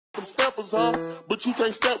them steppers, huh? But you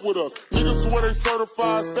can't step with us. Niggas swear they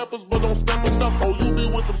certified steppers, but don't step enough. So you be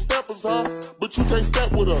with them steppers, huh? But you can't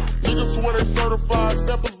step with us. Niggas swear they certified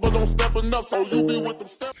steppers, but don't step enough. So you be with them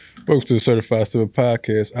steppers. Welcome to the Certified Stepper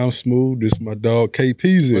Podcast. I'm Smooth. This is my dog,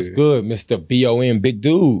 KPZ. What's good, Mr. B.O.N. Big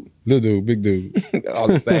Dude? Little dude, big dude. All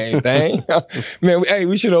the same thing. Man, hey,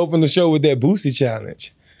 we should open the show with that Boosie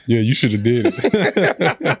challenge. Yeah, you should have did it.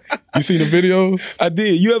 You seen the videos? I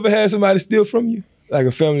did. You ever had somebody steal from you? Like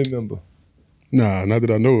a family member? Nah, not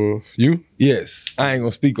that I know of. You? Yes. I ain't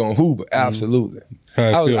gonna speak on who, but absolutely.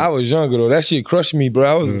 I was younger though. That shit crushed me,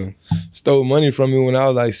 bro. Stole money from me when I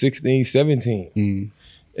was like 16, 17.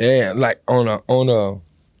 Yeah, like on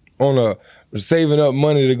a saving up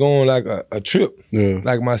money to go on like a trip. Yeah.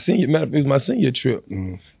 Like my senior, matter of fact, it was my senior trip.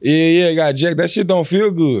 Yeah, got jacked. That shit don't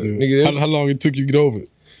feel good. Yeah. Nigga, how long it took you to get over it?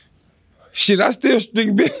 Shit, I still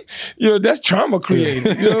think, that's trauma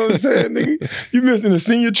created. You know what I'm saying, nigga? You missing a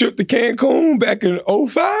senior trip to Cancun back in 05?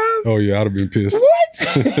 Oh yeah, I'd have been pissed.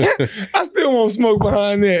 What? I still won't smoke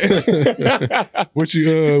behind that. What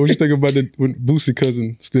you think about the when Boosie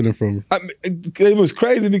cousin stealing from her? It was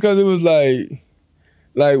crazy because it was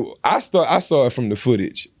like I saw it from the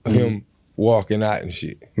footage of him walking out and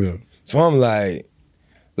shit. Yeah. So I'm like,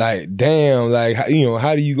 damn, like,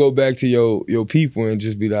 how do you go back to your people and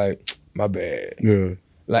just be like, my bad. Yeah.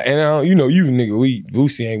 Like, and I don't, you nigga,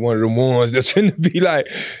 Boosie ain't one of them ones that's finna be like,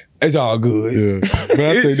 it's all good. Yeah. But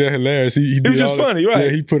I think that hilarious. He it was just funny, right?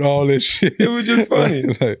 Yeah, he put all that shit. It was just funny.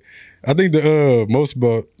 Like, I think the most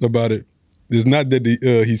about it is not that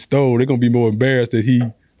he stole. They're gonna be more embarrassed that he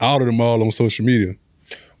outed them all on social media.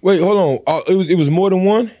 Wait, hold on. It was more than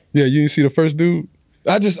one? Yeah, you didn't see the first dude?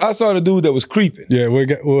 I saw the dude that was creeping. Yeah,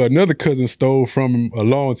 well, another cousin stole from him a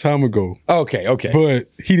long time ago. Okay. But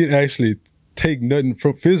he didn't actually take nothing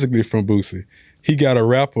physically from Boosie. He got a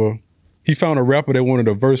rapper. He found a rapper that wanted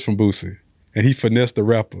a verse from Boosie, and he finessed the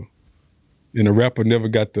rapper. And the rapper never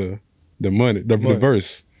got the money, the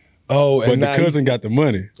verse. Oh, but the cousin got the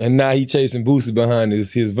money. And now he chasing Boosie behind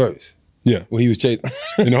his verse. Yeah. Well, he was chasing.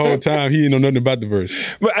 And the whole time, he didn't know nothing about the verse.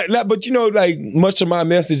 But like much of my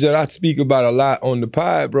message that I speak about a lot on the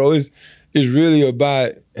pod, bro, is really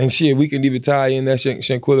about, and shit, we can even tie in that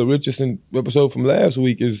Shanquilla Richardson episode from last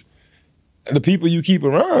week, is the people you keep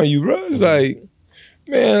around you, bro. It's like,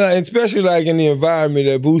 man, like, especially like in the environment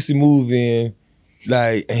that Boosie moved in,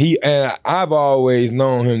 like, I've always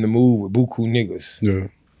known him to move with buku niggas. Yeah.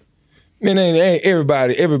 Man, ain't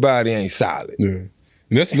everybody ain't solid. Yeah.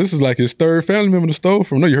 And this is like his third family member to stole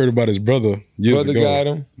from. I know you heard about his brother years ago. Got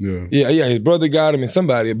him. Yeah, his brother got him and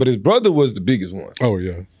somebody, but his brother was the biggest one. Oh,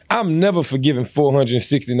 yeah. I'm never forgiving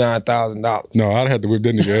 $469,000. No, I'd have to whip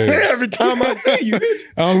that nigga ass. Every time I see you, bitch.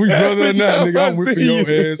 I don't whip brother or not, nigga. I'm whipping your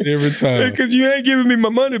ass every time. Because you ain't giving me my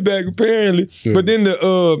money back, apparently. Yeah. But then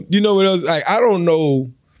you know what else? Like, I don't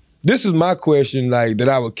know. This is my question, like, that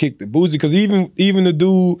I would kick the Boosie. Because even the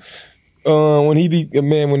dude, when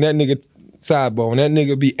that nigga... Sidebar, when that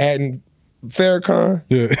nigga be adding Farrakhan,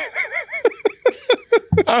 yeah.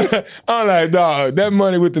 I'm like, dog, that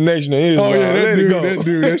money with the Nation of Islam. Oh yeah,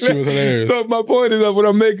 that shit was hilarious. So my point is, what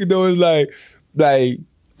I'm making though is like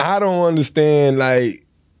I don't understand. Like,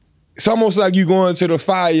 it's almost like you going to the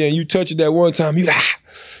fire and you touch it that one time, you like,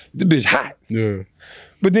 the bitch hot. Yeah.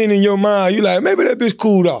 But then in your mind, you like, maybe that bitch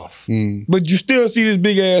cooled off. But you still see this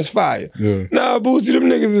big ass fire. Yeah. Nah, Boosie, them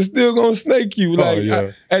niggas is still gonna snake you.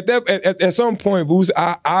 Like, at some point, Boosie,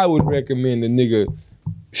 I would recommend the nigga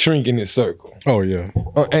shrinking his circle. Oh yeah.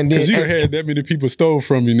 And then, because you had that many people stole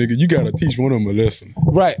from you, nigga, you gotta teach one of them a lesson.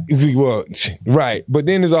 Right. Well, right. But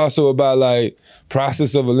then it's also about like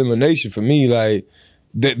process of elimination for me. Like,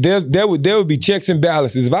 there would be checks and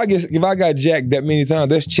balances. If I got jacked that many times,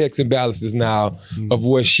 there's checks and balances now of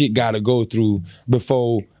what shit got to go through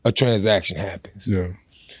before a transaction happens. Yeah.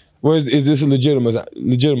 Is this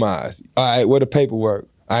legitimized? All right, where the paperwork?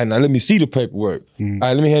 All right, now let me see the paperwork. All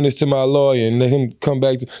right, let me hand this to my lawyer and let him come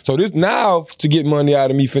back. So this now to get money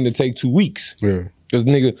out of me finna take 2 weeks. Yeah. Cause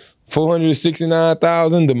nigga,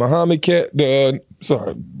 $469,000. The Muhammad cat, the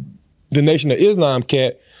Nation of Islam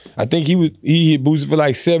cat. I think he hit Boosie for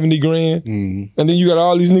like 70 grand. And then you got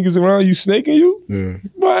all these niggas around you snaking you? Yeah.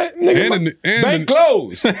 What? Nigga, bank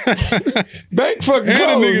closed. Bank fucking closed.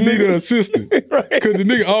 And the nigga need an assistant. Right. Cause the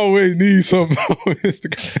nigga always needs something on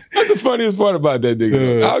Instagram. That's the funniest part about that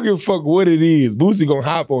nigga. I don't give a fuck what it is. Boosie gonna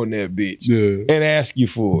hop on that bitch and ask you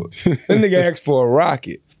for it. That nigga asked for a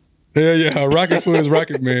rocket. Yeah, a rocket for his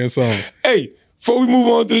Rocket Man song. Hey, before we move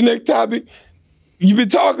on to the next topic, You been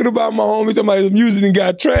talking about my homie, talking about his music and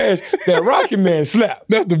got trash. That Rocket Man slap.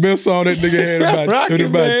 That's the best song that nigga had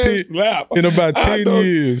in about 10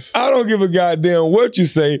 years. I don't give a goddamn what you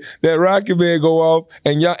say. That Rocket Man go off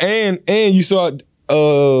and y'all and you saw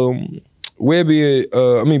Boosie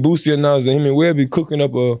announced that him and Webby cooking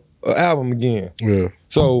up a album again. Yeah.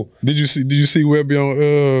 So did you see Webby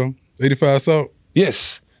on 85 South?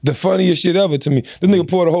 Yes. The funniest shit ever to me. This nigga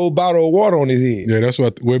poured a whole bottle of water on his head. Yeah, that's why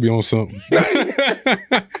Webby on something.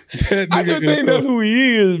 I just think that's who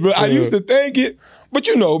he is, bro. I used to think it, but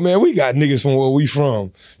you know, man, we got niggas from where we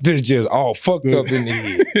from that's just all fucked up in the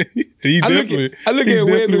head. I look at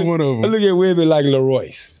Webby, one of them. I look at Webby like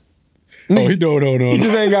Leroyce. No, he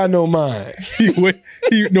just ain't got no mind.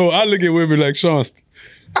 I look at Webby like Shawnston.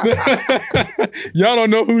 Y'all don't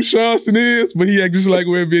know who Shawnston is, but he act just like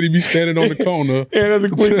Webby. He be standing on the corner. Yeah, that's a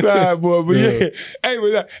quick sidebar. But yeah.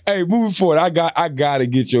 Hey, moving forward, I gotta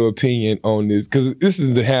get your opinion on this because this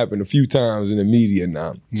has happened a few times in the media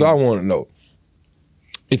now. So I want to know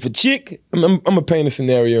if a chick. I'm gonna paint a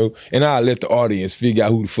scenario, and I'll let the audience figure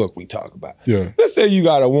out who the fuck we talk about. Yeah. Let's say you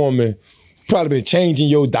got a woman probably been changing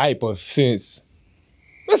your diaper since,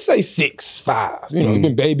 let's say 6, 5. You know,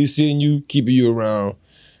 been babysitting you, keeping you around.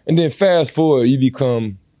 And then fast forward, you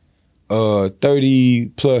become a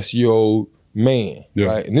 30-plus-year-old man,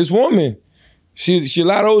 right? And this woman, she a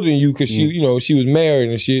lot older than you because she was married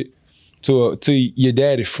and shit to your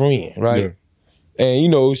daddy's friend, right? Yeah.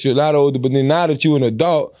 And she a lot older, but then now that you're an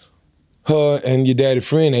adult, her and your daddy's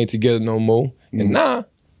friend ain't together no more, and now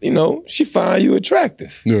she find you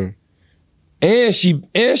attractive, and she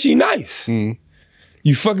nice. You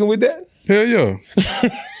fucking with that? Hell yeah.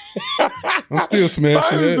 I'm still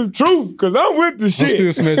smashing that. That's the truth, because I'm with the shit. I'm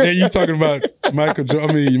still smashing. And you talking about Michael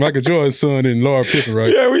Jordan's son and Laura Pippen,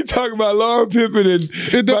 right? Yeah, we talking about Laura Pippen and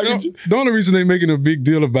the only reason they making a big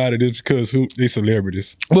deal about it is because they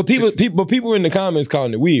celebrities. But people in the comments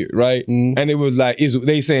calling it weird, right? And it was like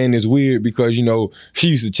they saying it's weird because she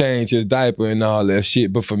used to change his diaper and all that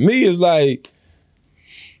shit. But for me, it's like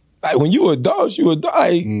when you adult, all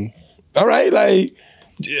right, like.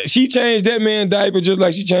 She changed that man's diaper just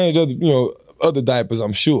like she changed other diapers,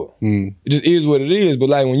 I'm sure. It just is what it is. But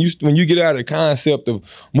like when you get out of the concept of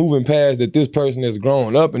moving past that this person has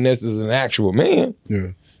grown up and this is an actual man,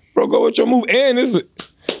 bro, go with your move. And it's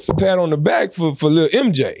a pat on the back for little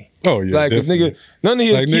MJ. Oh yeah, like nigga, none of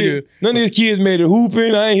his kids made a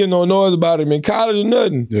hooping. I ain't hear no noise about him in college or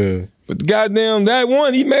nothing. Yeah. But the goddamn that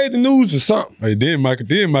one, he made the news for something. Hey, then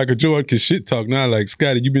Michael Jordan can shit talk now. Like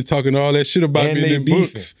Scotty, you been talking all that shit about me in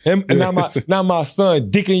books. And now my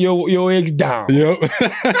son dicking your ex down. Yep. But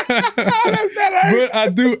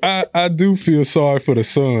I do feel sorry for the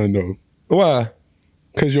son though. Why?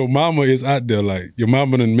 Because your mama is out there. Like your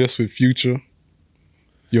mama done mess with Future.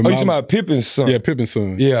 You talking about Pippen's son? Yeah, Pippen's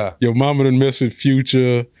son. Yeah. Your mama done mess with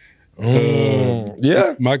Future.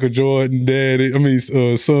 Yeah. Michael Jordan,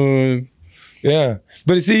 son. Yeah.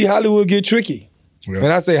 But see, Hollywood get tricky. Yeah.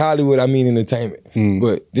 When I say Hollywood, I mean entertainment.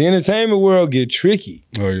 But the entertainment world get tricky.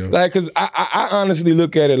 Oh, yeah. Like, because I honestly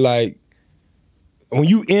look at it like, when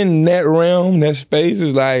you in that realm, that space,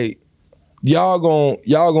 is like, y'all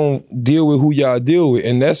gonna deal with who y'all deal with,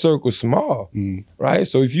 and that circle's small, right?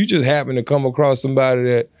 So if you just happen to come across somebody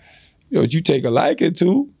that you take a liking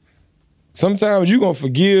to, sometimes you're gonna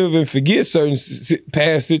forgive and forget certain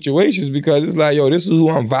past situations because it's like, this is who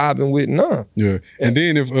I'm vibing with now. Yeah, and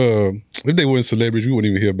then if they weren't celebrities, we wouldn't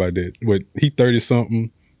even hear about that. But he 30-something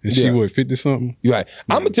and she 50-something. You're right.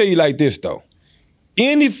 Yeah. I'm gonna tell you like this though: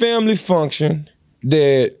 any family function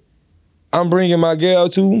that I'm bringing my gal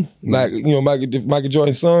to, like Michael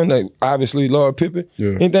Jordan's son, like obviously Laura Pippen.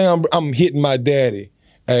 Yeah. Anything I'm hitting my daddy.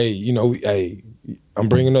 Hey, I'm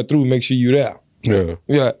bringing her through. Make sure you there. Yeah,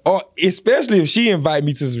 yeah. Or especially if she invite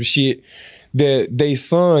me to some shit that they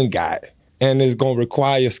son got, and it's gonna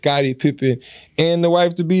require Scottie Pippen and the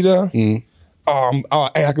wife to be there. Hey,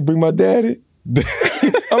 I could bring my daddy. I'm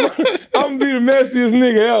gonna be the messiest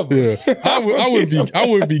nigga ever. Yeah, I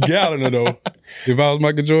would be galling her though if I was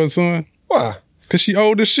Michael Jordan's son. Why? Cause she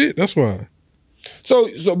old as shit. That's why. So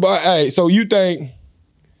you think?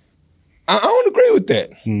 I don't agree with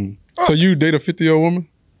that. So you date a 50-year-old woman?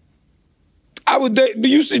 I would date.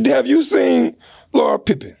 Have you seen Laura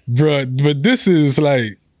Pippen? Bruh, but this is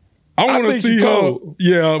like, I want to see her. Cold.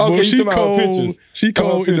 Yeah, okay, but she cold. She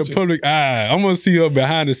cold in the public eye. I want to see her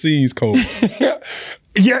behind the scenes cold.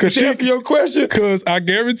 Yeah, to answer your question. Because I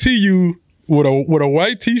guarantee you, with a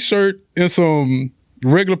white t-shirt and some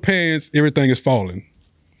regular pants, everything is falling.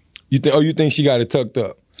 You think she got it tucked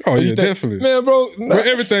up? Oh yeah, definitely. Man, bro. But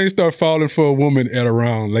everything start falling for a woman at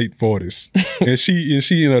around late 40s. and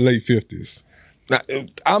she in her late 50s. Now,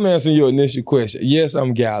 I'm answering your initial question. Yes,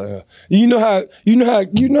 I'm gallant. You know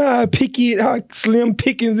how picky, how slim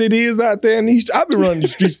pickings it is out there in these. I've been running the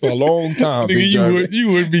streets for a long time, big dog. You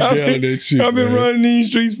wouldn't be gallant that shit. I've been running these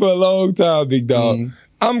streets for a long time, big dog. Mm-hmm.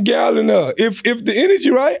 I'm gallant up. If the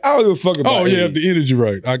energy right, I don't give a fuck about it. If the energy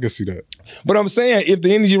right, I can see that. But I'm saying if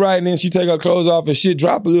the energy right, and then she take her clothes off and shit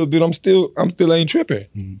drop a little bit, I'm still ain't tripping.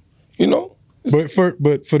 Mm-hmm. You know. But for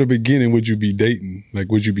the beginning, would you be dating?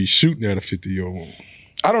 Like, would you be shooting at a 50-year-old woman?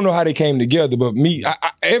 I don't know how they came together, but me,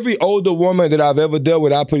 every older woman that I've ever dealt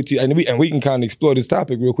with, I put it to you, and we can kind of explore this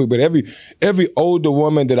topic real quick, but every older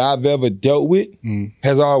woman that I've ever dealt with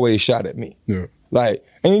has always shot at me. Yeah. Like,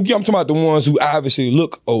 and I'm talking about the ones who obviously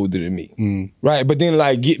look older than me, right? But then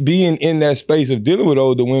like being in that space of dealing with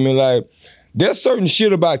older women, like there's certain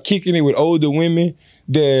shit about kicking it with older women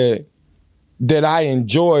that I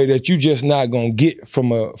enjoy that you just not gonna get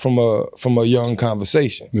from a young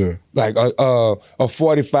conversation. Yeah. Like a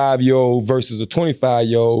 45-year-old versus a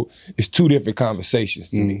 25-year-old is two different conversations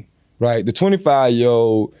to me, right? The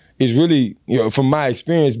 25-year-old is really, from my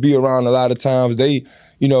experience, be around a lot of times, they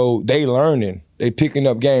learning, they picking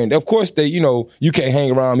up game. Of course, you can't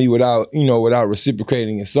hang around me without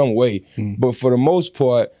reciprocating in some way. But for the most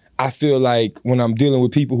part, I feel like when I'm dealing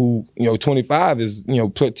with people who, 25 is,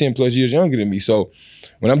 10 plus years younger than me. So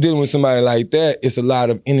when I'm dealing with somebody like that, it's a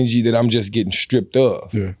lot of energy that I'm just getting stripped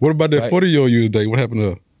of. Yeah. What about that 40-year-old you was dating? What happened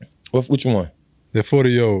to her? Which one? That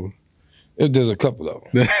 40-year-old. There's a couple of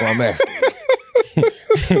them. So I'm asking.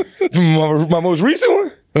 my most recent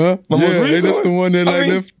one? Huh? That's the one that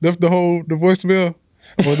left the voicemail?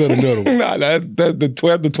 Or was that another one? Nah, that's the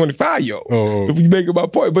 12 to 25-year-old. Oh. If you make it my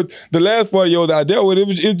point. But the last 40-year-old I dealt with,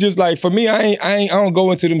 it's just like, for me, I don't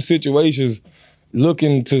go into them situations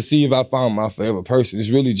looking to see if I found my forever person. It's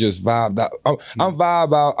really just vibed out. I'm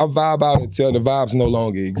vibe out until the vibes no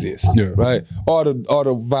longer exist. Yeah. Right? All the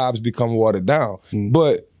vibes become watered down.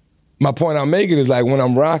 But my point I'm making is like when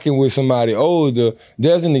I'm rocking with somebody older,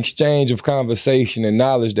 there's an exchange of conversation and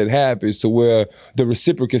knowledge that happens to where the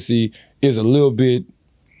reciprocity is a little bit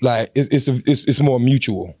like it's more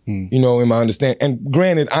mutual, in my understanding. And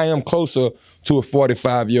granted, I am closer to a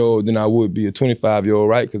 45-year-old than I would be a 25-year-old,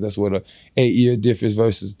 right? Because that's what a 8-year difference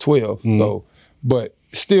versus 12. So, but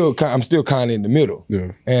I'm still kind of in the middle.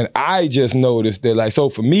 Yeah. And I just noticed that, like, so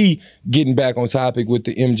for me, getting back on topic with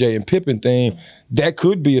the MJ and Pippen thing, that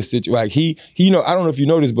could be a situation. Like I don't know if you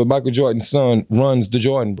noticed, but Michael Jordan's son runs the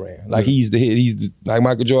Jordan brand. Like he's the head. Like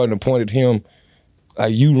Michael Jordan appointed him.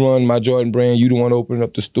 Like, you run my Jordan brand, you the one opening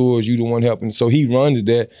up the stores, you the one helping. So he runs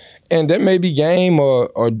that. And that may be game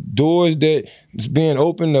or doors that's being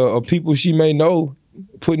opened or people she may know,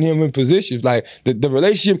 putting him in positions. Like, the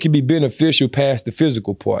relationship can be beneficial past the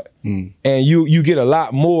physical part. And you get a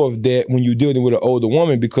lot more of that when you're dealing with an older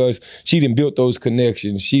woman because she done built those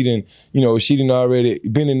connections. She done already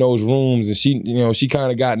been in those rooms and she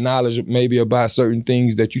kind of got knowledge maybe about certain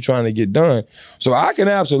things that you're trying to get done. So I can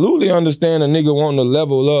absolutely understand a nigga wanting to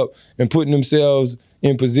level up and putting themselves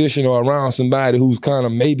in position or around somebody who's kind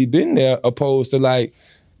of maybe been there, opposed to like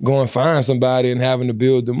go and find somebody and having to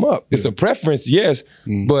build them up. It's a preference, yes,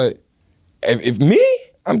 but if me,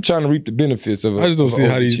 I'm trying to reap the benefits of it. I just don't see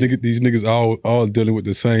how these niggas all dealing with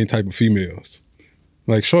the same type of females.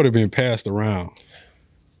 Like, shorty being passed around.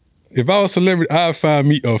 If I was a celebrity, I'd find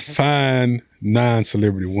me a fine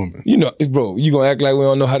non-celebrity woman. Bro, you gonna act like we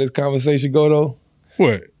don't know how this conversation go though?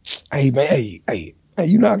 What? Hey man, hey,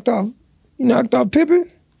 you knocked off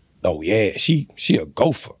Pippen? Oh yeah, she a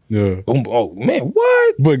gopher. Yeah. Boom. Oh man,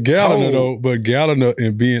 what? But Gallagher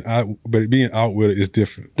and being out with it is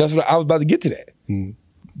different. That's what I was about to get to that.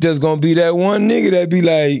 There's gonna be that one nigga that be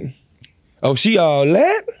like, oh, she all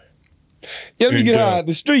that? Let me get her out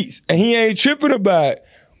the streets, and he ain't tripping about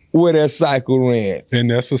where that cycle ran.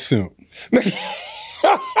 And that's a simp.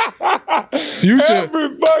 Future.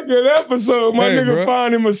 Every fucking episode, my nigga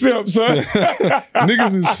find him a simp, son.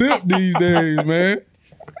 Niggas is simp these days, man.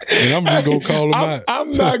 And I'm just gonna call them out.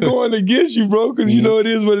 I'm not going against you, bro, because it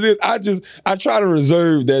is what it is. I try to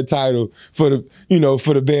reserve that title for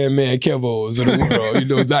the bandman Kevos of the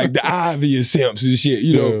world, like the obvious simps and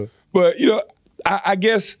shit, But I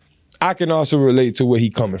guess I can also relate to where he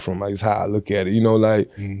coming from. Like, it's how I look at it,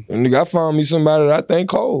 nigga, I found me somebody that I think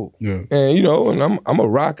cold, and and I'm gonna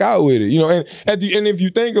rock out with it, and if you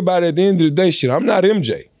think about it, at the end of the day, shit, I'm not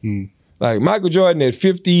MJ. Like, Michael Jordan at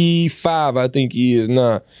 55, I think he is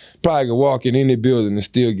now, probably can walk in any building and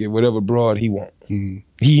still get whatever broad he want. He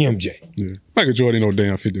MJ. Yeah. Michael Jordan ain't no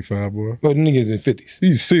damn 55, boy. But the nigga's in 50s.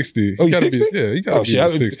 He's 60. Oh, he's 60? He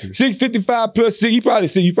gotta be 60. 55 plus 6, you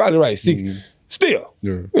probably right, 6. Still.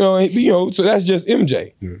 Yeah. So that's just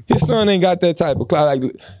MJ. Yeah. His son ain't got that type of clout.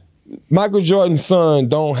 Like Michael Jordan's son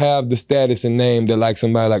don't have the status and name that like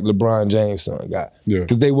somebody like LeBron James' son got. Yeah.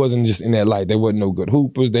 Because they wasn't just in that light. They wasn't no good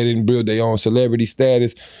hoopers. They didn't build their own celebrity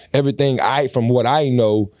status. Everything from what I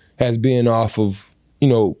know, has been off of,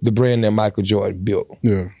 the brand that Michael Jordan built.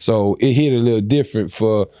 Yeah. So it hit a little different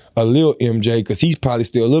for a little MJ because he's probably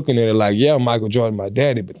still looking at it like, yeah, Michael Jordan, my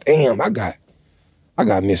daddy, but damn, I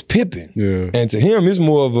got Miss Pippen. Yeah. And to him, it's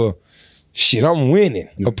more of a shit, I'm winning,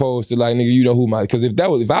 opposed to like, nigga, you know who my, because if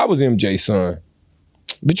I was MJ's son,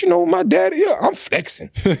 but you know my daddy, yeah, I'm flexing.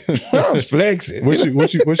 I'm flexing.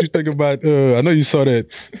 What you think about, I know you saw that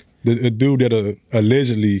the dude that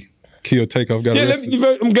allegedly killed Takeoff got arrested.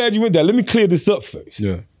 I'm glad you went there. Let me clear this up first.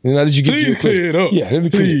 Yeah. Now that you get Please clear it up. Yeah, let me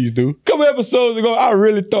clear Please, it. dude. A couple episodes ago, I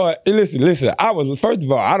really thought, listen, first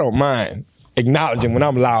of all, I don't mind acknowledging when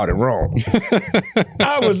I'm loud and wrong.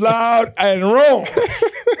 I was loud and wrong.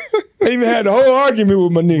 I even had the whole argument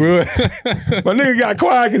with my nigga. My nigga got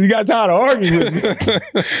quiet because he got tired of arguing with me.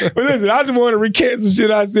 But listen, I just want to recant some shit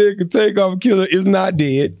I said because Takeoff Killer is not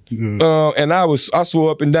dead. Yeah. And I swore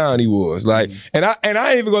up and down he was. Like, and I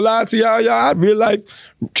ain't even gonna lie to y'all. I real life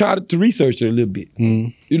tried to research it a little bit.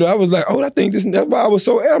 I was like, I think that's why I was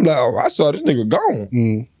so I'm like, I saw this nigga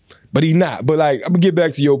gone. But he not. But like, I'm gonna get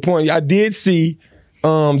back to your point. I did see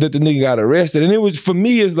that the nigga got arrested. And it was, for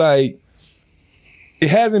me, it's like, it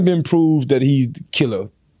hasn't been proved that he's the killer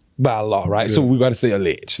by law, right? Yeah. So we got to say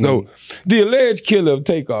alleged. So the alleged killer of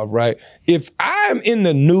Takeoff, right? If I'm in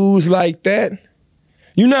the news like that,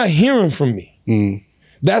 you're not hearing from me.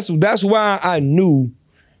 That's why I knew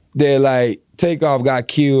that like Takeoff got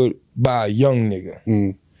killed by a young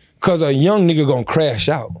nigga. Cause a young nigga gonna crash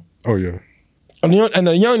out. Oh yeah. And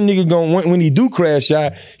a young nigga when he do crash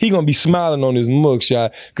out, he gonna be smiling on his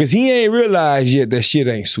mugshot because he ain't realized yet that shit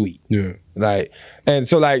ain't sweet. Yeah. Like, and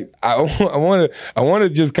so like I want to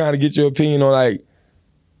just kind of get your opinion on like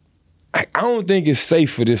I don't think it's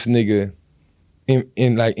safe for this nigga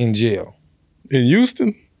in jail. In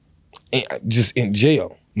Houston? Just in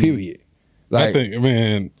jail. Period. Like, I think,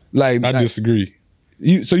 man, like I disagree.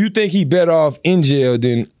 So you think he better off in jail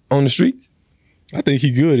than on the streets? I think he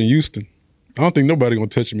good in Houston. I don't think nobody gonna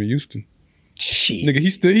touch him in Houston. Shit. Nigga,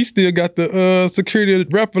 he still got the security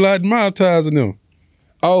rapper like mob ties in them.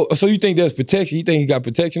 Oh, so you think there's protection? You think he got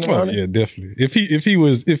protection around it? Yeah, definitely.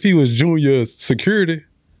 If he was junior security.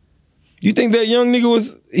 You think that young nigga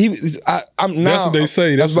was I'm now. That's what they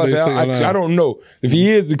say. That's what they say. I don't know. If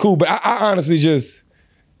he is, the cool. But I honestly just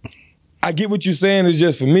I get what you're saying. It's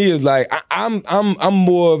just for me, it's like I'm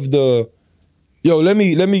more of the let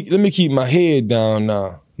me keep my head down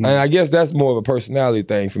now. And I guess that's more of a personality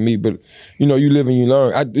thing for me. But, you live and you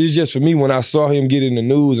learn. It's just for me when I saw him get in the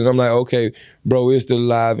news and I'm like, okay, bro, it's still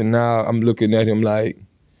alive. And now I'm looking at him like,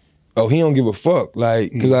 oh, he don't give a fuck.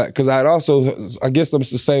 Like, because I'd also, I guess that's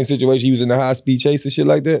the same situation. He was in the high-speed chase and shit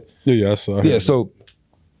like that. Yeah, I saw. Yeah, so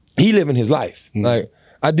he living his life. Like,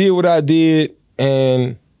 I did what I did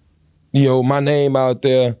and, my name out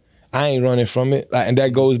there, I ain't running from it. Like, and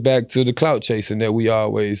that goes back to the clout chasing that we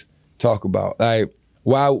always talk about. Like,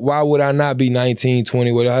 why would I not be 19,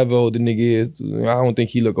 20, whatever old the nigga is? I don't think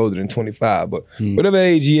he look older than 25, but whatever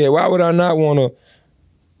age he at, why would I not want to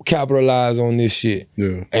capitalize on this shit?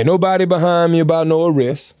 Yeah. Ain't nobody behind me about no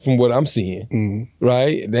arrest from what I'm seeing,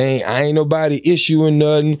 right? I ain't nobody issuing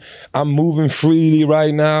nothing. I'm moving freely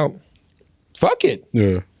right now. Fuck it.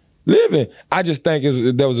 Yeah. Living. I just think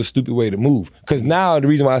that was a stupid way to move. Because now the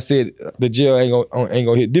reason why I said the jail ain't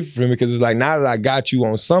gonna hit different for me because it's like now that I got you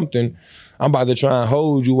on something, I'm about to try and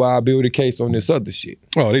hold you while I build a case on this other shit.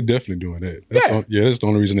 Oh, they definitely doing that. That's the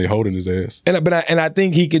only reason they holding his ass. And I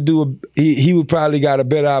think he could he would probably got a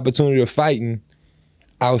better opportunity of fighting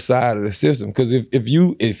outside of the system. Because if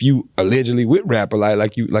you allegedly with rapper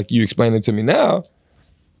like you explained it to me now,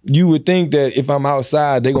 you would think that if I'm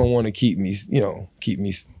outside, they gonna want to keep me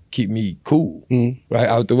cool, right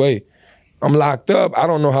out the way. I'm locked up. I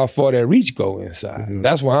don't know how far that reach go inside.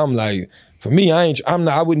 That's why I'm like. For me,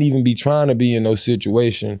 I wouldn't even be trying to be in no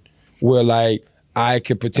situation where like I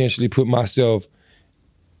could potentially put myself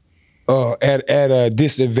at a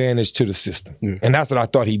disadvantage to the system. Yeah. And that's what I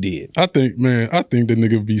thought he did. I think the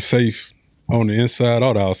nigga would be safe on the inside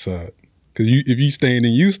or the outside. Cause if you staying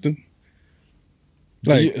in Houston,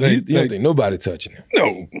 you don't think nobody touching him.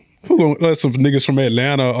 No. Who gonna let some niggas from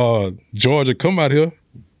Atlanta or Georgia come out here?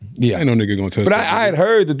 Yeah, ain't no nigga gonna touch. But I had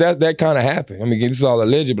heard that kind of happened. I mean, this is all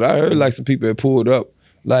alleged, but I heard like some people had pulled up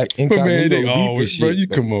like incognito deep shit. Bro, you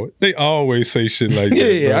come on. They always say shit like that.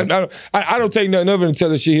 Yeah. I don't take nothing of it until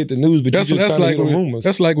the shit hit the news. But that's like rumors.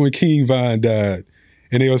 That's like when King Von died,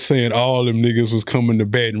 and they were saying all them niggas was coming to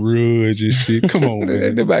Baton Rouge and shit. Come on,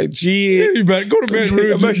 man. They're like, shit. You better go to Baton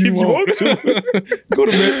Rouge if you want to. Go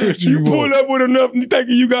to Baton Rouge if you want. You pull up with enough,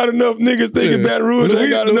 thinking you got enough niggas thinking Baton Rouge ain't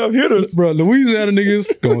got enough hitters. Bro, Louisiana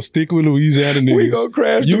niggas gonna stick with Louisiana niggas. We gonna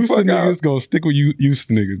crash the fuck out. Houston niggas gonna stick with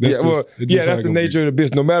Houston niggas. That's the nature of the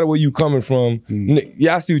business. No matter where you coming from,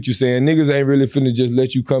 I see what you're saying. Niggas ain't really finna just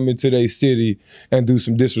let you come into their city and do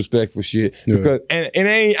some disrespectful shit. Because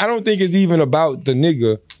I don't think it's even about the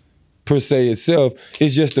nigga per se itself.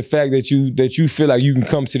 It's just the fact that you feel like you can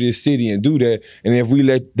come to this city and do that. And if we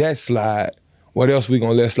let that slide, what else we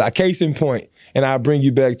gonna let slide? Case in point, and I'll bring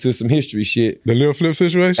you back to some history shit. The Lil Flip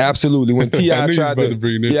situation? Absolutely. When T.I. tried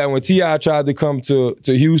when T.I. tried to come to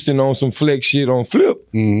Houston on some flex shit on Flip,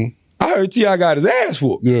 I heard T.I. got his ass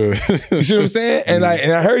whooped. Yeah. You see what I'm saying? And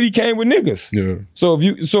I heard he came with niggas. Yeah.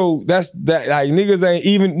 So that's that. Like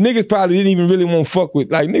niggas probably didn't even really want to fuck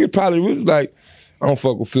with. Like niggas probably was like, I don't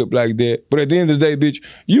fuck with Flip like that. But at the end of the day, bitch,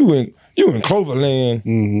 you in Cloverland.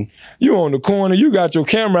 You on the corner. You got your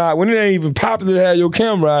camera out when it ain't even popular to have your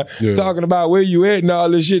camera out, talking about where you at and all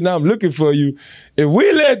this shit. And I'm looking for you. If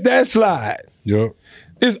we let that slide. Yep.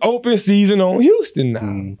 It's open season on Houston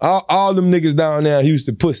now. All them niggas down there in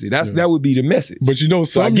Houston pussy. That would be the message. But you know,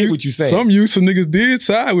 I get what you're saying. Some Houston niggas did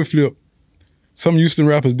side with Flip. Some Houston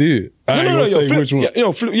rappers did. I ain't gonna say which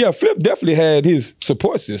one. Flip definitely had his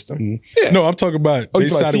support system. Yeah. No, I'm talking about they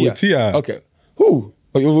sided with T.I. Okay. Who?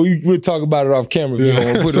 We'll talk about it off camera if you don't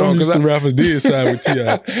want to put it on. Some Houston rappers did side with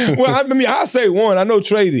T.I. Well, I mean, I say one. I know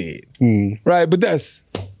Trey did. Right? But that's,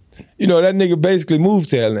 that nigga basically moved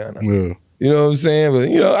to Atlanta. Yeah. You know what I'm saying?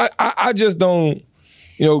 But, I just don't,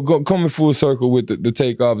 coming full circle with the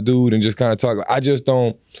Takeoff dude and just kind of talk, I just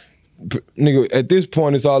don't, nigga, at this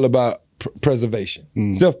point, it's all about preservation,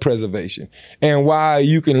 self-preservation. And why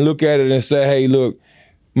you can look at it and say, hey, look,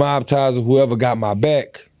 Mob Ties or whoever got my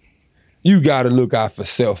back, you got to look out for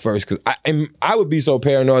self first. Because I would be so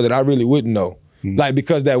paranoid that I really wouldn't know. Like,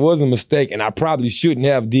 because that was a mistake and I probably shouldn't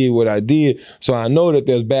have did what I did. So I know that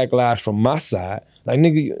there's backlash from my side. Like,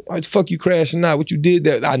 nigga, why the fuck you crashing out? What you did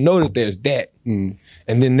there? I know that there's that. And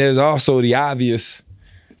then there's also the obvious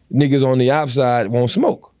niggas on the outside won't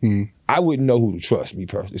smoke. I wouldn't know who to trust, me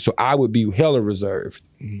personally. So I would be hella reserved.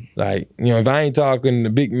 Like, if I ain't talking to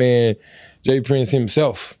the big man, Jay Prince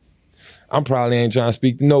himself, I'm probably ain't trying to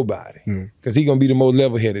speak to nobody. Because he gonna be the most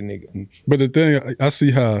level-headed nigga. But the thing, I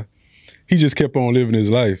see how he just kept on living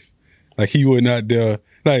his life. Like, he was not there.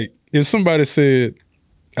 Like, if somebody said,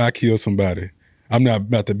 I killed somebody, I'm not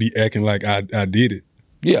about to be acting like I did it.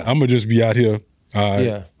 Yeah. I'm going to just be out here.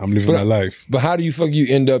 I'm living my life. But how do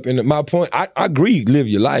you end up in my point? I agree, live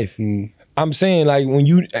your life. I'm saying, like, when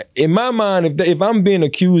you, in my mind, if I'm being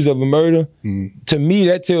accused of a murder, to me,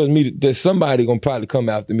 that tells me that somebody going to probably come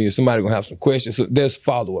after me or somebody going to have some questions. So there's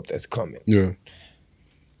follow-up that's coming. Yeah.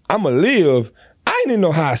 I'm going to live. I ain't in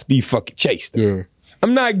no high-speed fucking chase. Yeah.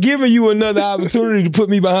 I'm not giving you another opportunity to put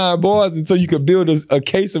me behind bars until you can build a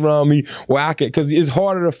case around me where I can, because it's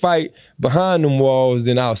harder to fight behind them walls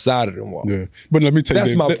than outside of them walls. Yeah, but let me take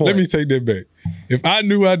Let me take that back. If I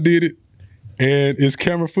knew I did it and it's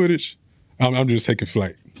camera footage, I'm just taking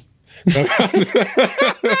flight.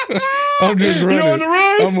 I'm just running. You on the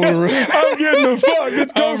run? I'm on the run. I'm getting the fuck.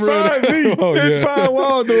 Just come find me. It's find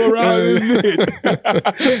Waldo around this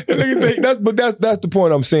bitch. But that's the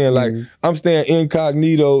point I'm saying. Like, I'm staying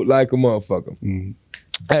incognito like a motherfucker.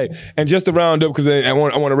 Hey, and just to round up, because I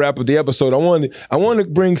want to wrap up the episode, I want to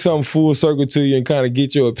bring something full circle to you and kind of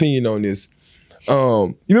get your opinion on this.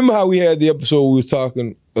 You remember how we had the episode we was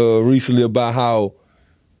talking recently about how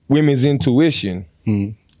women's intuition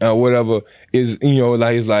whatever is,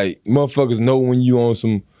 it's like motherfuckers know when you on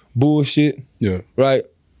some bullshit. Yeah. Right?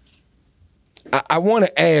 I want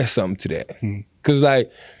to add something to that. Because,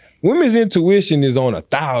 like, women's intuition is on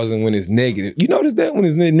 1,000 when it's negative. You notice that when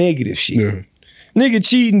it's negative shit? Yeah. Nigga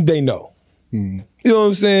cheating, they know. You know what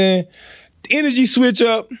I'm saying? The energy switch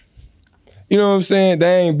up. You know what I'm saying?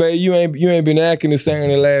 Dang, babe, you ain't been acting the same in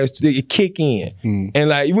the last 2 days. It kick in. And,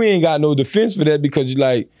 like, we ain't got no defense for that because you're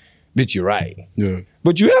like, bitch, you're right. Yeah.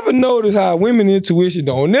 But you ever notice how women intuition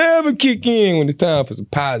don't never kick in when it's time for some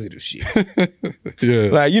positive shit? Yeah.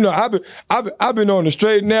 Like, I've been on the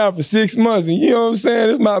straight and narrow for 6 months, and you know what I'm saying?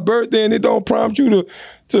 It's my birthday, and it don't prompt you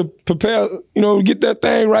to prepare, to get that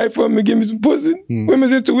thing right for me and give me some pussy.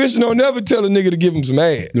 Women's intuition don't never tell a nigga to give him some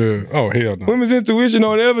ass. Yeah. Oh, hell no. Women's intuition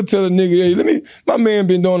don't ever tell a nigga, hey, my man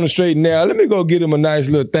been doing the straight and narrow. Let me go get him a nice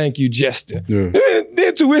little thank you gesture. Yeah. Then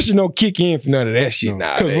intuition don't kick in for none of that shit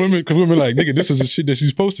now. Because women like, nigga, this is the shit that she's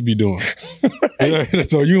supposed to be doing.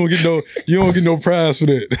 So you don't get no prize for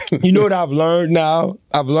that. You know what I've learned now?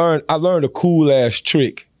 I learned a cool ass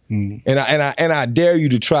trick. And I dare you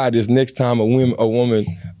to try this next time a woman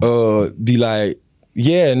be like,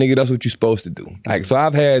 yeah, nigga, that's what you're supposed to do. Like, so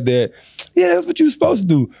I've had that, yeah, that's what you're supposed to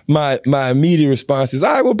do. My immediate response is,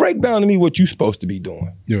 all right, well, break down to me what you're supposed to be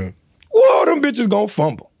doing. Yeah. Whoa, them bitches gonna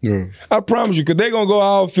fumble. Yeah. I promise you, because they gonna go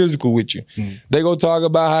all physical with you. They gonna talk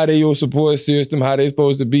about how they your support system, how they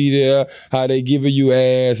supposed to be there, how they giving you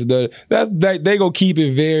ass. They gonna keep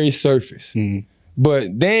it very surface.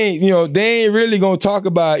 But they ain't really gonna talk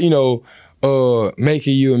about,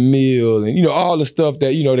 making you a meal and, all the stuff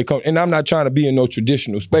that, they come. And I'm not trying to be in no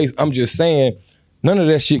traditional space. I'm just saying none of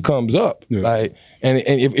that shit comes up. Yeah. Like, and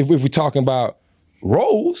if we're talking about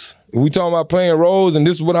roles, if we talking about playing roles and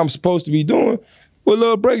this is what I'm supposed to be doing, well,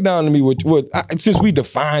 look, break down to me since we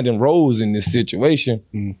defined in roles in this situation,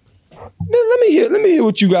 let me hear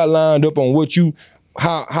what you got lined up on what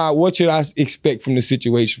should I expect from the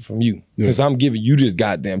situation from you? Because I'm giving you this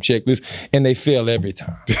goddamn checklist and they fail every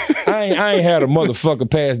time. I ain't had a motherfucker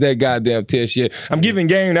pass that goddamn test yet. I'm giving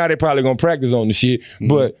game now, they probably gonna practice on the shit.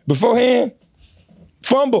 But beforehand,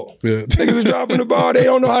 fumble. Yeah. Niggas are dropping the ball, they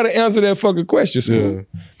don't know how to answer that fucking question. Yeah.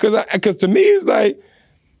 Cause to me it's like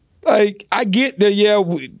I get that,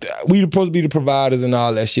 we supposed to be the providers and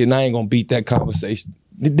all that shit, and I ain't gonna beat that conversation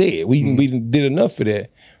dead. We did enough for that.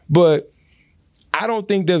 But I don't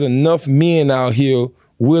think there's enough men out here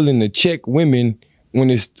willing to check women when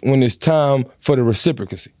it's time for the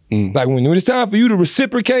reciprocacy. Like when it's time for you to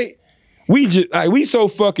reciprocate, we so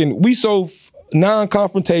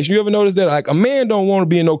non-confrontational. You ever notice that? Like a man don't want to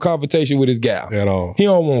be in no confrontation with his gal at all. He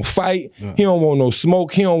don't want to fight. No. He don't want no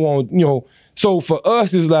smoke. He don't want So for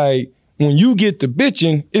us, it's like when you get to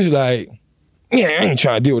bitching, it's like, yeah, I ain't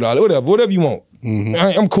trying to deal with all that. Whatever you want.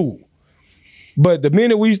 I'm cool. But the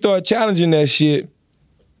minute we start challenging that shit,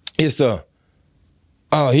 it's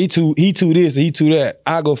he too this, he too that.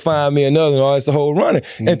 I go find me another, and it's the whole running.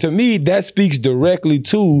 And to me, that speaks directly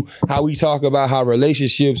to how we talk about how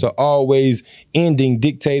relationships are always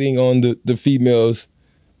dictating on the female's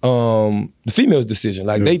decision.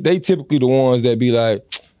 Like they typically the ones that be like,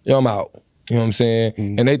 yo, I'm out. You know what I'm saying?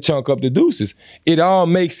 And they chunk up the deuces. It all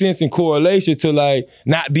makes sense in correlation to like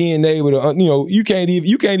not being able to, you can't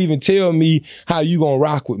even tell me how you gonna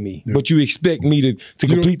rock with me, but you expect me to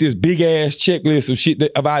complete this big ass checklist of shit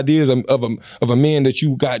of ideas of a man that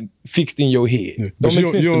you got fixed in your head. Yeah. Don't make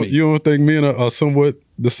sense to me. You don't think men are somewhat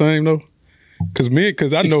the same though?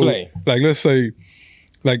 Because I know, like let's say,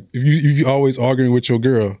 like if you always arguing with your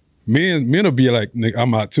girl, men will be like, nigga,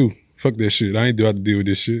 I'm out too. Fuck that shit. I ain't do have to deal with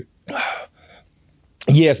this shit.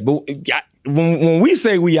 Yes, but when we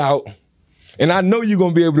say we out, and I know you're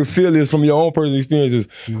going to be able to feel this from your own personal experiences,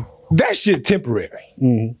 that shit temporary.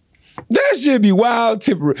 That shit be wild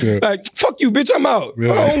temporary. Yeah. Like, fuck you, bitch, I'm out.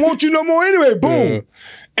 Yeah. I don't want you no more anyway. Boom. Yeah.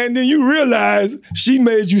 And then you realize she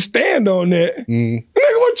made you stand on that. Nigga,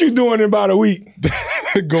 what you doing in about a week?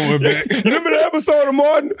 Going back. Remember the episode of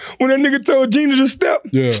Martin when that nigga told Gina to step?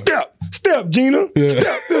 Yeah. Step, Gina. Yeah.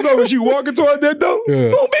 Step. That's over. She walking towards that door.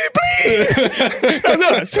 Yeah. Oh, baby, please.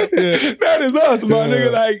 That's us. Yeah. That is us, my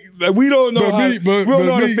nigga. Like we don't know we don't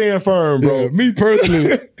know how to stand firm, bro. Yeah, me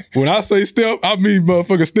personally, when I say step, I mean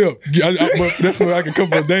motherfucker step. But that's for like a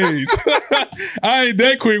couple of days. I ain't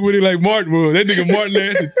that quick with it like Martin was. That nigga Martin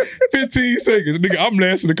lasted 15 seconds. Nigga, I'm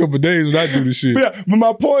lasting a couple of days when I do this shit. Yeah, but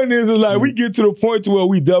my point is like we get to the point to where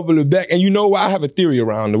we double it back. And you know why? I have a theory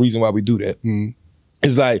around the reason why we do that.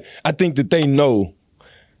 It's like, I think that they know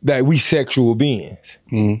that we sexual beings.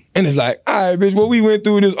 And it's like, all right, bitch, well, we went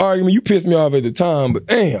through this argument. You pissed me off at the time, but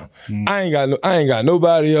damn, I ain't got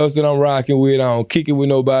nobody else that I'm rocking with. I don't kick it with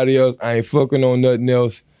nobody else. I ain't fucking on nothing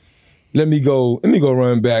else. Let me go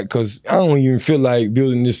run back because I don't even feel like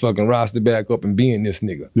building this fucking roster back up and being this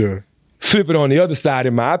nigga. Yeah. Flip it on the other side,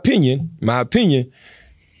 in my opinion,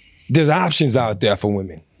 there's options out there for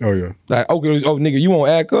women. Oh, yeah. Like, okay, nigga, you won't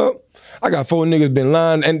act up? I got 4 niggas been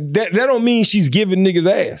lying, and that don't mean she's giving niggas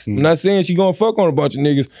ass. I'm not saying she gonna fuck on a bunch of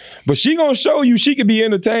niggas, but she gonna show you she can be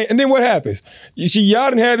entertained. And then what happens? Y'all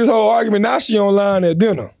done had this whole argument, now she online at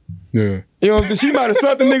dinner. Yeah. You know what I'm saying? She might have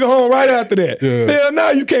sent the nigga home right after that. Yeah. Hell,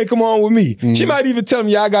 now you can't come on with me. She might even tell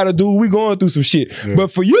me, I gotta do, we going through some shit. Yeah.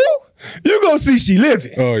 But for you gonna see she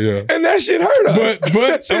living. Oh, yeah. And that shit hurt us. But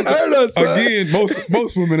that shit hurt us, son. Again,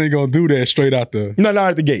 most women ain't gonna do that straight out the... No,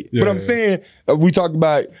 not at the gate. Yeah, but I'm saying, we talked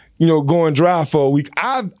about, going dry for a week.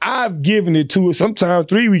 I've given it to her. Sometimes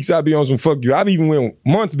 3 weeks I'll be on some fuck you. I've even went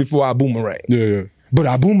months before I boomerang. Yeah. But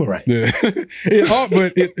I boomerang. Yeah.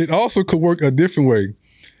 But it also could work a different way.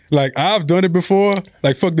 Like, I've done it before.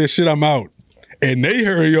 Like, fuck that shit, I'm out. And they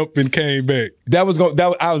hurry up and came back. That's what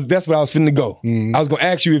I was finna go. I was gonna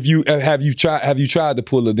ask you if you have you tried to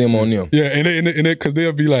pull a them on them. Yeah, and because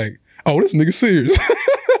they'll be like, oh, this nigga serious.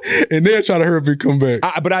 And they'll try to hurry up and come back.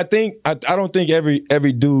 But I don't think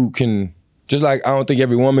every dude can, just like I don't think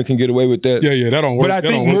every woman can get away with that. Yeah, that don't work. But I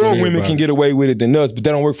think more women can get away with it than us, but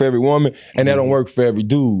that don't work for every woman and that don't work for every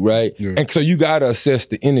dude, right? Yeah. And so you gotta assess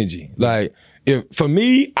the energy. Like, for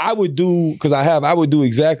me, I would do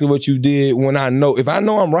exactly what you did when if I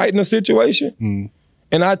know I'm right in a situation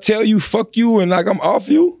and I tell you fuck you and like I'm off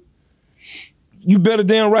you, you better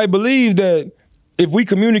damn right believe that if we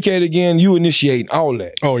communicate again, you initiate all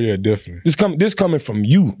that. Oh yeah, definitely. This coming from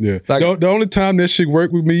you. Yeah. Like, the only time that shit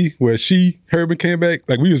worked with me where Herbert came back,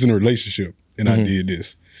 like we was in a relationship and I did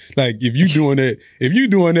this. Like if you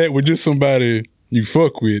doing that with just somebody you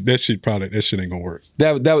fuck with, that shit ain't gonna work.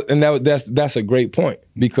 That's a great point,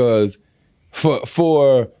 because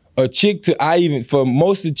for a chick for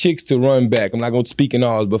most of the chicks to run back, I'm not gonna speak in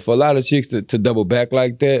all, but for a lot of chicks to double back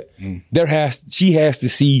like that, she has to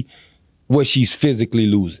see what she's physically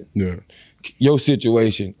losing. Yeah. Your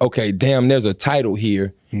situation, okay, damn, there's a title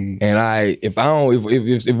here, and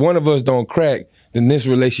if one of us don't crack, then this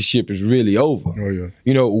relationship is really over. Oh yeah.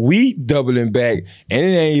 You know, we doubling back, and it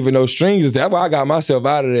ain't even no strings. That's why I got myself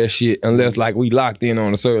out of that shit, unless like we locked in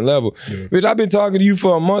on a certain level. Yeah. Bitch, I've been talking to you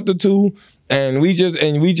for a month or two, and we just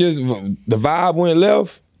the vibe went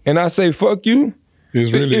left, and I say fuck you.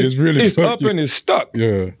 It's up and it's stuck.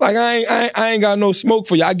 Yeah. Like I ain't got no smoke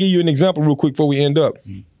for you. I'll give you an example real quick before we end up.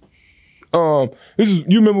 You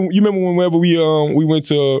remember whenever we went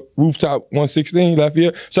to Rooftop 116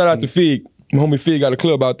 Lafayette? Shout out to Fig. My homie Fig got a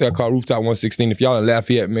club out there called Rooftop 116. If y'all in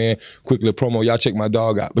Lafayette, man, quick little promo, y'all check my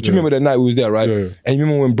dog out. But you remember that night we was there, right? Yeah. And you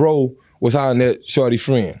remember when bro was hiring that shorty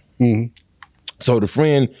friend. So the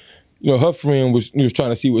friend, her friend was trying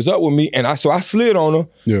to see what's up with me, and I slid on her.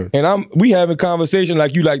 Yeah. And we having conversation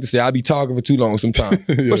like you like to say. I be talking for too long sometimes,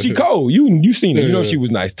 but she cold. You seen her. You know she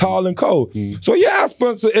was nice, tall and cold. So I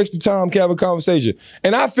spent some extra time having a conversation,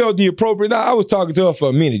 and I felt the appropriate. I was talking to her for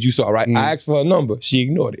a minute. You saw, right? I asked for her number. She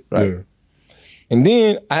ignored it, right? Yeah. And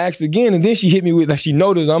then I asked again, and then she hit me with, like, she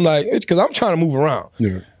noticed. I'm like, it's because I'm trying to move around.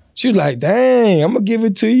 Yeah. She was like, dang, I'm going to give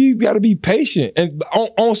it to you. You got to be patient. And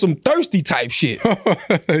on some thirsty type shit.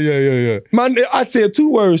 Yeah. I said 2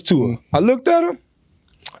 words to her. I looked at her.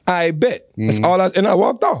 I bet. That's all and I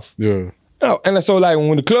walked off. Yeah. And so, like,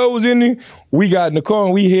 when the club was in there, we got in the car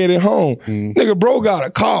and we headed home. Nigga, bro got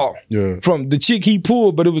a call from the chick he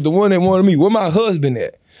pulled, but it was the one that wanted me. Where my husband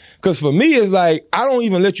at? Because for me, it's like, I don't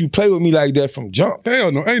even let you play with me like that from jump.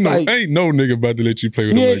 Hell no. Ain't no nigga about to let you play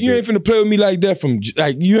with him like that. You ain't finna play with me like that from,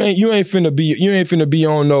 like, you ain't finna be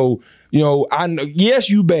on no,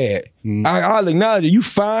 yes, you bad. I'll acknowledge it. You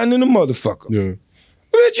fine in a motherfucker. Yeah.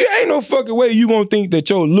 But you ain't no fucking way you gonna think that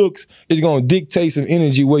your looks is gonna dictate some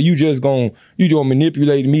energy where you gonna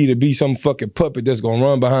manipulate me to be some fucking puppet that's gonna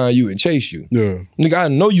run behind you and chase you. Yeah. Nigga, I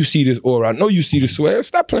know you see this aura. I know you see the sweat.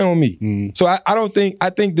 Stop playing with me. So I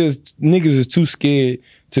think there's niggas is too scared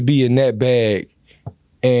to be in that bag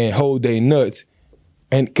and hold their nuts.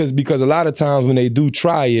 And because a lot of times when they do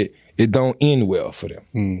try it, it don't end well for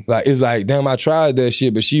them. Like, it's like, damn, I tried that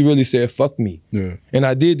shit, but she really said, fuck me. Yeah. And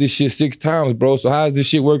I did this shit 6 times, bro, so how is this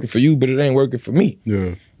shit working for you, but it ain't working for me?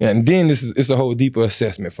 Yeah. And then it's a whole deeper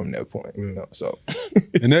assessment from that point. Yeah. So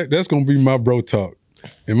and that's gonna be my bro talk.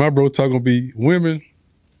 And my bro talk gonna be, women,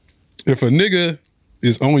 if a nigga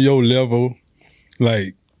is on your level,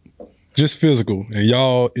 like, just physical, and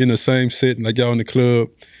y'all in the same setting, like y'all in the club,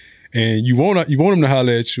 and you want him to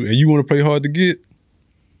holler at you, and you want to play hard to get,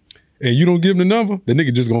 and you don't give him the number, the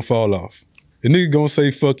nigga just gonna fall off. The nigga gonna say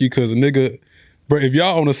fuck you, because the nigga, bro, if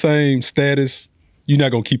y'all on the same status, you're not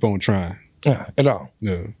gonna keep on trying. Yeah, at all.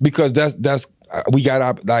 Yeah. Because that's we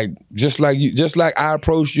got, like, just like I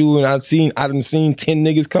approached you and I done seen 10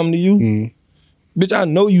 niggas come to you. Bitch, I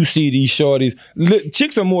know you see these shorties.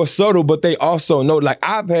 Chicks are more subtle, but they also know. Like,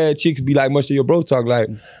 I've had chicks be like, much to your bro talk, like,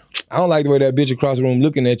 I don't like the way that bitch across the room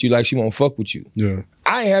looking at you like she won't fuck with you. Yeah.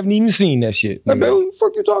 I haven't even seen that shit. Like, babe, who the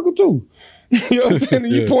fuck you talking to? You know what I'm saying?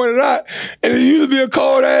 And you pointed out, and it used to be a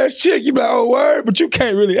cold ass chick. You be like, oh, word, but you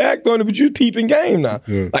can't really act on it, but you peeping game now.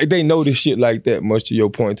 Yeah. Like, they know this shit like that, much to your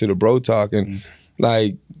point to the bro talk. And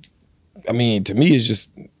like, I mean, to me, it's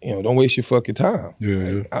just, don't waste your fucking time.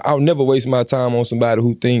 Yeah. Like, I'll never waste my time on somebody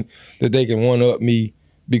who think that they can one up me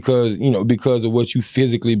because of what you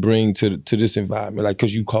physically bring to this environment, like,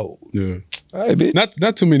 because you cold. Yeah. All right, bitch.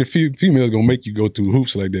 Not too many females gonna make you go through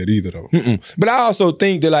hoops like that either, though. But I also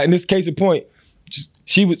think that, like, in this case in point,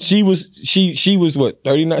 she was what,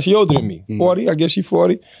 39? She older than me. 40, I guess she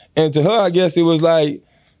 40. And to her, I guess it was like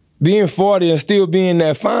being 40 and still being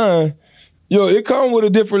that fine, it come with a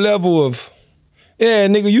different level of, yeah,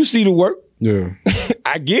 nigga, you see the work. Yeah.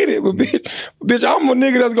 I get it, but bitch, I'm a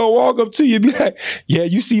nigga that's gonna walk up to you and be like, yeah,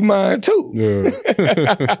 you see mine too. Yeah.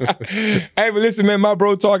 Hey, but listen, man, my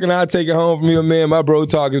bro talking, I'll take it home from you, man. My bro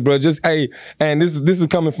talk is, bro, just, hey, and this is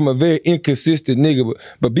coming from a very inconsistent nigga,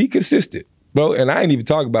 but be consistent, bro. And I ain't even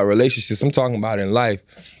talking about relationships. I'm talking about in life.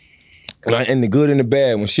 And the good and the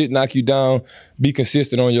bad. When shit knock you down, be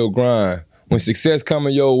consistent on your grind. When success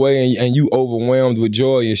coming your way and you overwhelmed with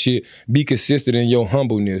joy and shit, be consistent in your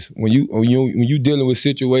humbleness. When you dealing with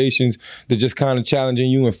situations that just kind of challenging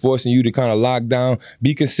you and forcing you to kind of lock down,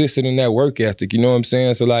 be consistent in that work ethic. You know what I'm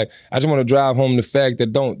saying? So like, I just want to drive home the fact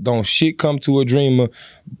that don't shit come to a dreamer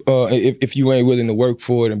if you ain't willing to work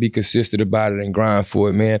for it and be consistent about it and grind for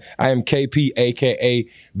it, man. I am KP, aka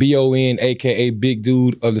BON, aka Big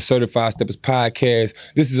Dude of the Certified Steppers Podcast.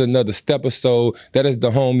 This is another Step-isode. That is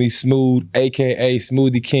the homie Smooth, aka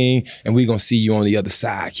Smoothie King, and we gonna see you on the other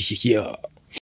side. Yeah.